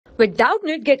With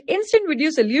Doubtnut, get instant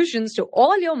video solutions to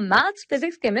all your maths,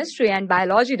 physics, chemistry, and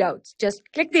biology doubts. Just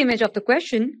click the image of the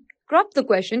question, crop the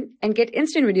question, and get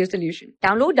instant video solution.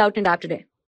 Download Doubtnut app today.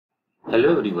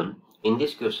 Hello everyone. In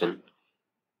this question,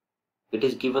 it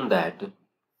is given that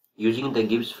using the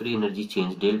Gibbs free energy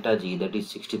change delta G, that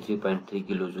is 63.3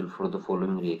 kilojoule, for the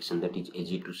following reaction, that is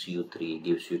Ag to CO3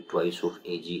 gives you twice of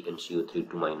Ag and CO3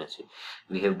 to minus A.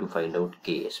 We have to find out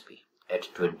Ksp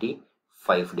at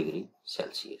 25 degree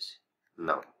Celsius.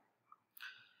 Now,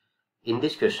 in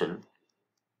this question,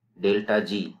 delta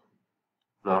G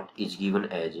naught is given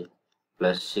as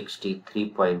plus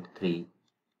 63.3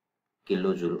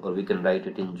 kilojoule, or we can write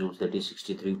it in joules, that is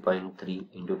 63.3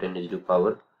 into 10 raised to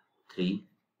power 3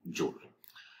 joule.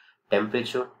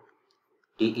 Temperature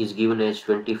T is given as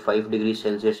 25 degrees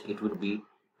Celsius. It would be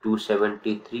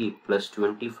 273 plus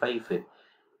 25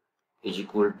 is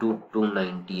equal to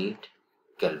 298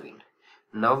 Kelvin.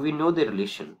 Now we know the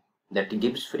relation that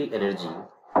Gibbs free energy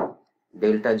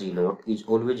delta G naught is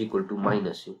always equal to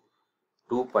minus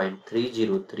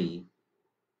 2.303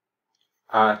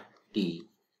 RT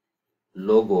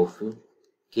log of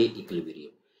K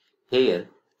equilibrium. Here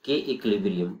K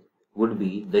equilibrium would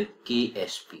be the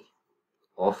Ksp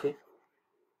of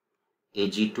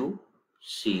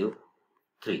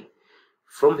Ag2CO3.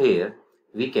 From here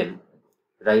we can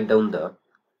write down the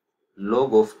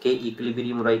log of K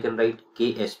equilibrium, or I can write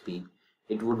Ksp.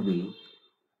 It would be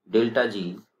delta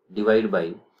G divided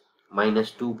by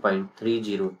minus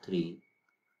 2.303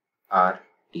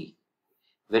 RT.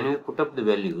 When we put up the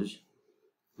values,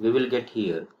 we will get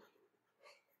here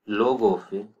log of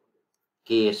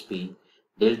Ksp.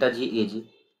 Delta G is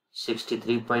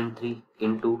 63.3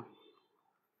 into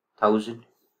 1000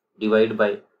 divided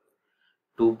by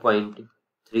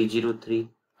 2.303.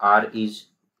 R is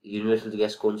universal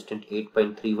gas constant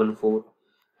 8.314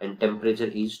 and temperature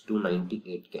is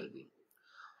 298 Kelvin.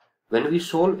 When we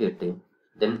solve it,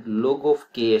 then log of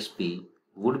Ksp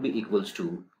would be equals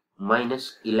to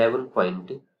minus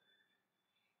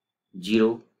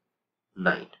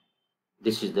 11.09.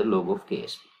 This is the log of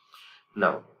Ksp.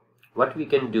 Now, what we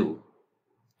can do,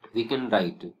 we can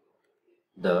write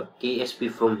the Ksp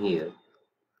from here.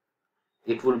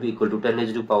 It will be equal to 10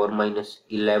 raised to power minus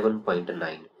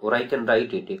 11.9, or I can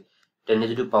write it 10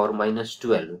 raised to power minus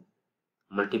 12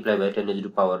 multiplied by 10 raised to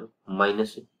power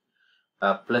minus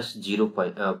plus 0.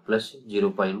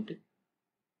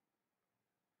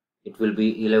 It will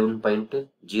be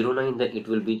 11.09, then it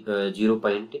will be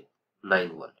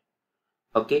 0.91.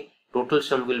 Okay, total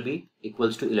sum will be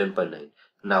equals to 11.9.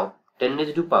 Now 10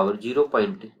 raised to power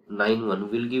 0.91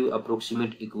 will give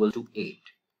approximate equal to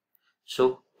 8.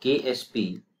 So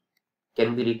Ksp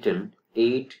can be written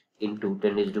 8 into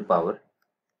 10 raised to power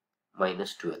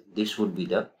minus 12. This would be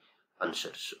the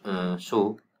answers.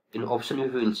 So in option we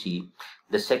will see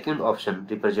the second option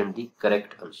represent the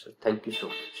correct answer. Thank you so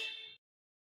much.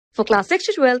 For class 6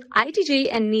 to 12, IIT JEE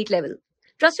and NEET level.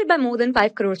 Trusted by more than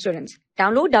 5 crore students.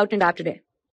 Download Doubtnut app today.